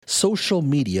social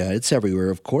media. It's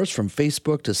everywhere, of course, from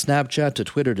Facebook to Snapchat to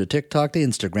Twitter to TikTok to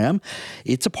Instagram.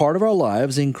 It's a part of our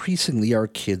lives, increasingly our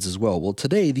kids as well. Well,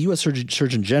 today, the U.S.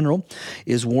 Surgeon General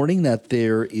is warning that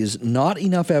there is not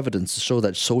enough evidence to show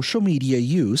that social media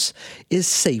use is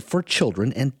safe for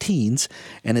children and teens,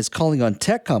 and is calling on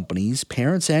tech companies,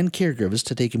 parents, and caregivers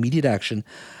to take immediate action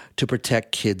to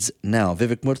protect kids now.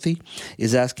 Vivek Murthy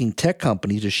is asking tech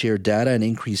companies to share data and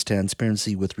increase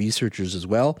transparency with researchers as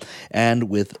well and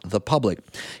with the public.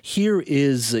 Here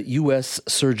is U.S.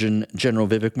 Surgeon General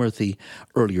Vivek Murthy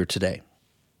earlier today.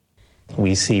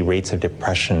 We see rates of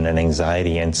depression and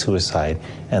anxiety and suicide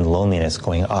and loneliness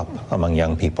going up among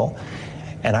young people.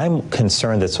 And I'm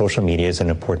concerned that social media is an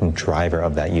important driver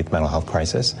of that youth mental health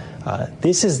crisis.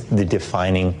 This is the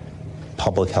defining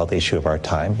public health issue of our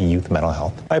time, youth mental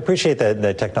health. I appreciate that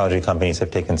the technology companies have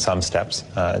taken some steps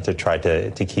to try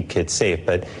to keep kids safe,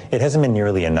 but it hasn't been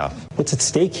nearly enough. What's at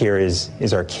stake here is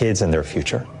our kids and their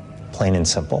future, plain and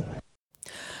simple.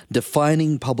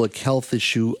 Defining public health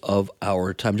issue of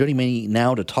our time. Joining me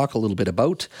now to talk a little bit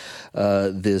about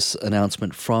this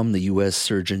announcement from the U.S.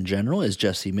 Surgeon General is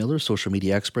Jesse Miller, social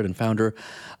media expert and founder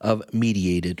of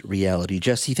Mediated Reality.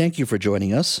 Jesse, thank you for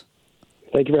joining us.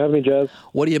 Thank you for having me, Jazz.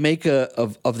 What do you make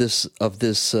of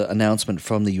this announcement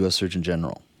from the U.S. Surgeon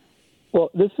General?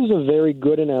 Well, this is a very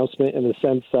good announcement in the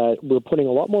sense that we're putting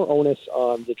a lot more onus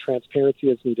on the transparency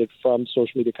that's needed from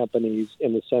social media companies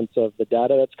in the sense of the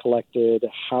data that's collected,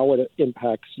 how it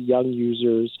impacts young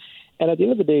users. And at the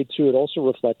end of the day, too, it also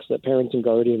reflects that parents and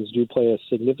guardians do play a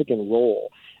significant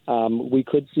role. We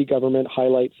could see government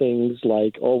highlight things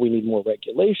like, we need more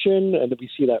regulation, and we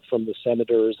see that from the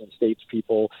senators and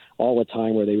statespeople all the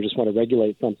time where they just want to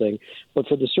regulate something. But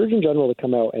for the Surgeon General to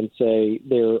come out and say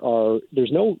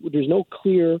there's no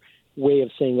clear way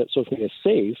of saying that social media is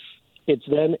safe, it's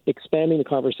then expanding the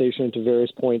conversation into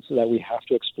various points that we have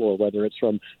to explore, whether it's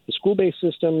from the school-based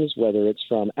systems, whether it's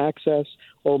from access,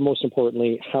 or most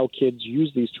importantly, how kids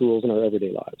use these tools in our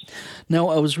everyday lives. Now,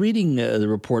 I was reading the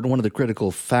report, and one of the critical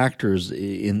factors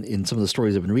in some of the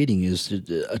stories I've been reading is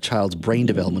a child's brain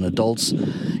development. Adults,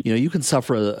 you can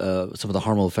suffer some of the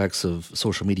harmful effects of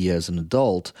social media as an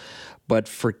adult, but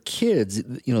for kids,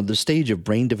 the stage of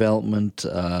brain development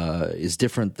is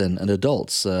different than an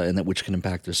adult's, and that which can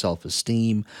impact their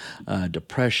self-esteem,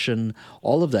 depression,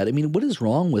 all of that. I mean, what is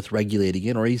wrong with regulating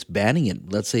it or at least banning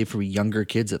it, let's say for younger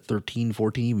kids at 13,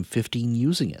 14, even 15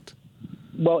 using it?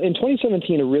 Well, in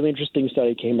 2017, a really interesting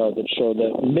study came out that showed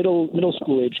that middle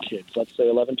school age kids, let's say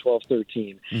 11, 12,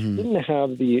 13, didn't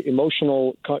have the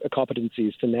emotional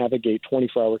competencies to navigate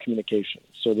 24-hour communication.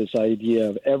 So this idea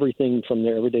of everything from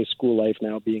their everyday school life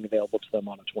now being available to them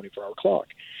on a 24-hour clock.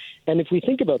 And if we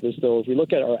think about this, though, if we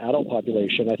look at our adult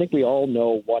population, I think we all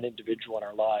know one individual in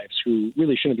our lives who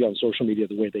really shouldn't be on social media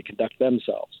the way they conduct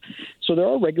themselves. So there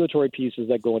are regulatory pieces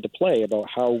that go into play about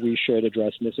how we should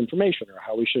address misinformation or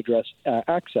how we should address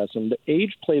access. And the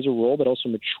age plays a role, but also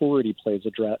maturity plays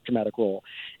a dramatic role.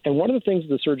 And one of the things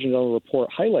the Surgeon General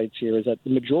report highlights here is that the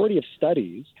majority of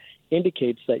studies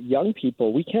indicates that young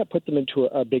people, we can't put them into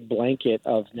a big blanket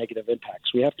of negative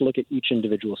impacts. We have to look at each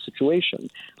individual situation.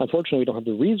 Unfortunately, we don't have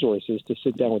the resources to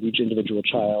sit down with each individual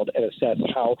child and assess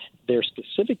how their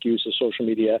specific use of social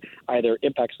media either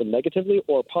impacts them negatively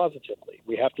or positively.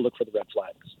 We have to look for the red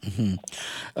flags.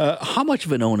 Mm-hmm. How much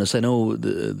of an onus, I know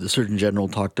the Surgeon General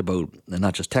talked about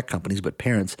not just tech companies, but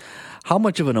parents, how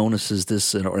much of an onus is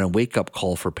this and a wake-up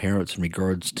call for parents in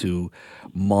regards to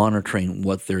monitoring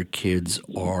what their kids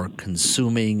are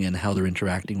consuming and how they're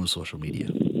interacting with social media?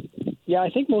 Yeah, I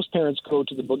think most parents go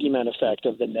to the boogeyman effect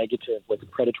of the negative with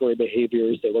predatory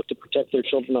behaviors. They look to protect their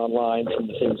children online from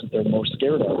the things that they're most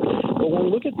scared of. But when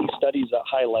we look at these studies that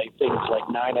highlight things like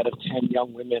 9 out of 10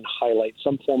 young women highlight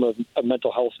some form of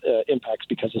mental health impacts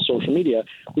because of social media,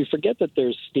 we forget that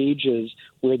there's stages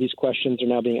where these questions are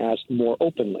now being asked more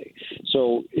openly.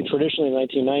 So traditionally in the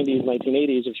 1990s,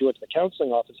 1980s, if you went to the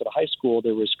counseling office at a high school,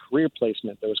 there was career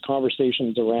placement. There was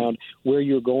conversations around where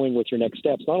you're going with your next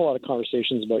steps, not a lot of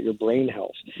conversations about your brain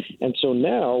health. And so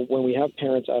now when we have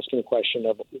parents asking the question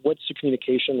of what's the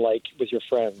communication like with your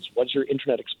friends, what's your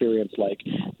internet experience like,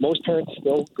 most parents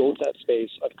still go to that space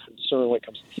of concern when it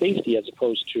comes to safety as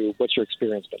opposed to what's your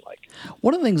experience been like.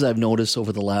 One of the things I've noticed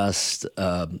over the last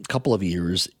couple of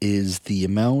years is the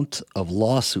amount of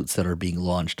lawsuits that are being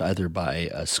launched either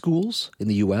by schools in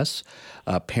the U.S.,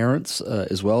 parents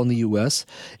as well in the U.S.,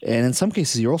 and in some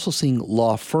cases you're also seeing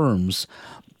law firms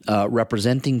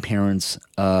representing parents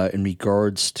in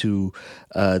regards to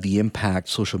the impact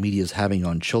social media is having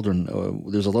on children.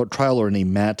 There's a trial lawyer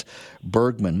named Matt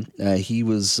Bergman.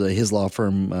 His law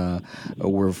firm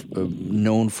were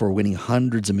known for winning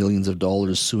hundreds of millions of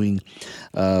dollars suing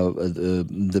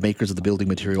the makers of the building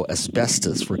material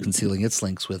asbestos for concealing its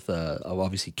links with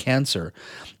obviously cancer.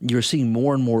 You're seeing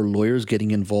more and more lawyers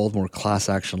getting involved, more class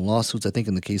action lawsuits. I think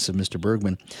in the case of Mr.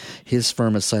 Bergman, his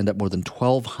firm has signed up more than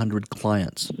 1,200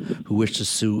 clients who wish to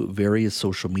sue various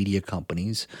social media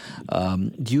companies.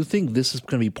 Do you think this is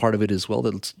going to be part of it as well,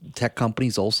 that tech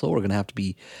companies also are going to have to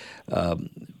be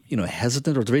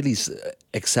hesitant, or to at least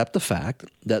accept the fact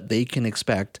that they can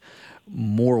expect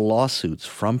more lawsuits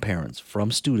from parents,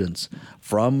 from students,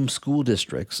 from school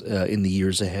districts in the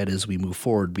years ahead as we move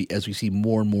forward, as we see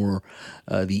more and more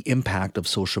the impact of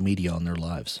social media on their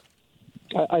lives?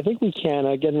 I think we can.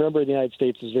 Again, remember, the United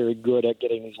States is very good at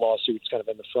getting these lawsuits kind of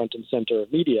in the front and center of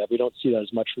media. We don't see that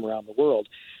as much from around the world.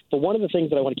 But one of the things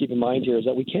that I want to keep in mind here is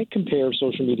that we can't compare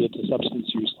social media to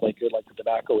substance use like the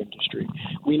tobacco industry.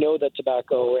 We know that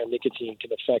tobacco and nicotine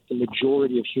can affect the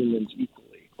majority of humans equally.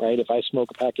 Right? If I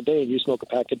smoke a pack a day and you smoke a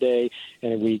pack a day,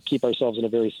 and we keep ourselves in a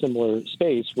very similar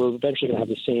space, we're eventually going to have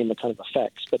the same kind of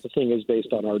effects. But the thing is,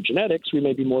 based on our genetics, we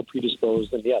may be more predisposed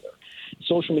than the other.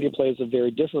 Social media plays a very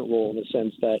different role in the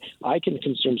sense that I can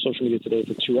consume social media today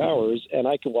for 2 hours, and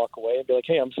I can walk away and be like,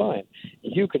 hey, I'm fine.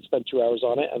 You could spend 2 hours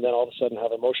on it and then all of a sudden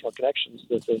have emotional connections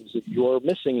to the things that you're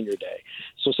missing in your day.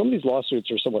 So some of these lawsuits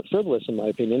are somewhat frivolous, in my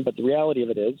opinion, but the reality of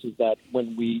it is that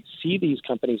when we see these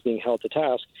companies being held to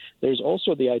task, there's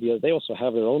also the idea that they also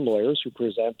have their own lawyers who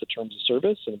present the terms of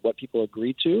service and what people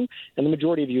agree to, and the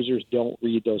majority of users don't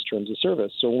read those terms of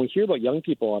service. So when we hear about young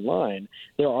people online,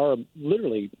 there are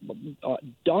literally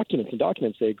documents and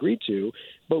documents they agree to,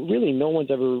 but really no one's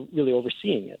ever really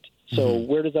overseeing it. So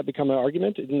where does that become an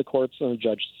argument? In the courts, and the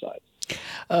judge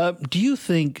decides. Do you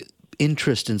think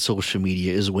interest in social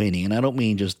media is waning? And I don't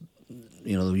mean just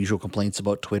the usual complaints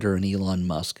about Twitter and Elon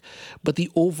Musk, but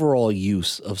the overall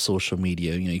use of social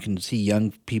media. You can see young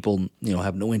people,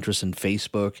 have no interest in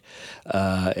Facebook,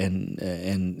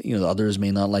 and others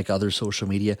may not like other social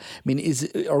media. I mean,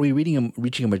 are we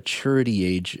reaching a maturity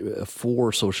age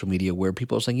for social media where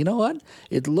people are saying, you know what,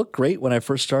 it looked great when I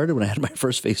first started, when I had my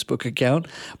first Facebook account,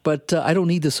 but I don't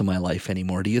need this in my life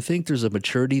anymore. Do you think there's a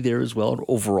maturity there as well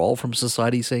overall from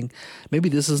society saying, maybe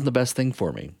this isn't the best thing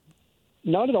for me?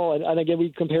 Not at all. And again,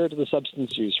 we compare it to the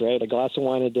substance use, right? A glass of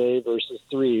wine a day versus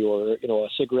 3, or, a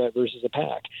cigarette versus a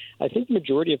pack. I think the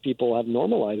majority of people have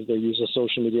normalized their use of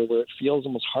social media where it feels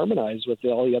almost harmonized with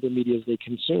all the other medias they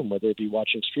consume, whether it be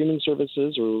watching streaming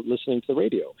services or listening to the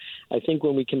radio. I think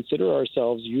when we consider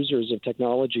ourselves users of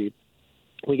technology,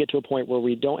 we get to a point where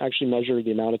we don't actually measure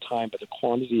the amount of time, but the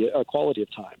quality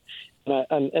of time.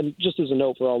 And just as a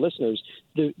note for all listeners,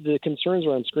 the concerns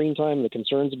around screen time, the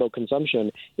concerns about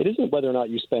consumption, it isn't whether or not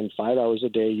you spend 5 hours a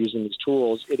day using these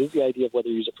tools. It is the idea of whether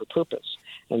you use it for purpose.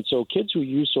 And so kids who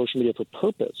use social media for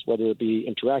purpose, whether it be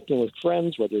interacting with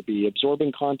friends, whether it be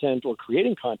absorbing content or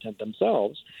creating content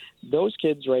themselves, those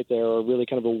kids right there are really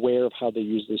kind of aware of how they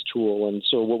use this tool. And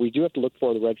so what we do have to look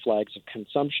for are the red flags of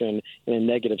consumption in a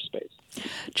negative space.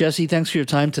 Jesse, thanks for your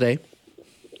time today.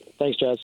 Thanks, Jess.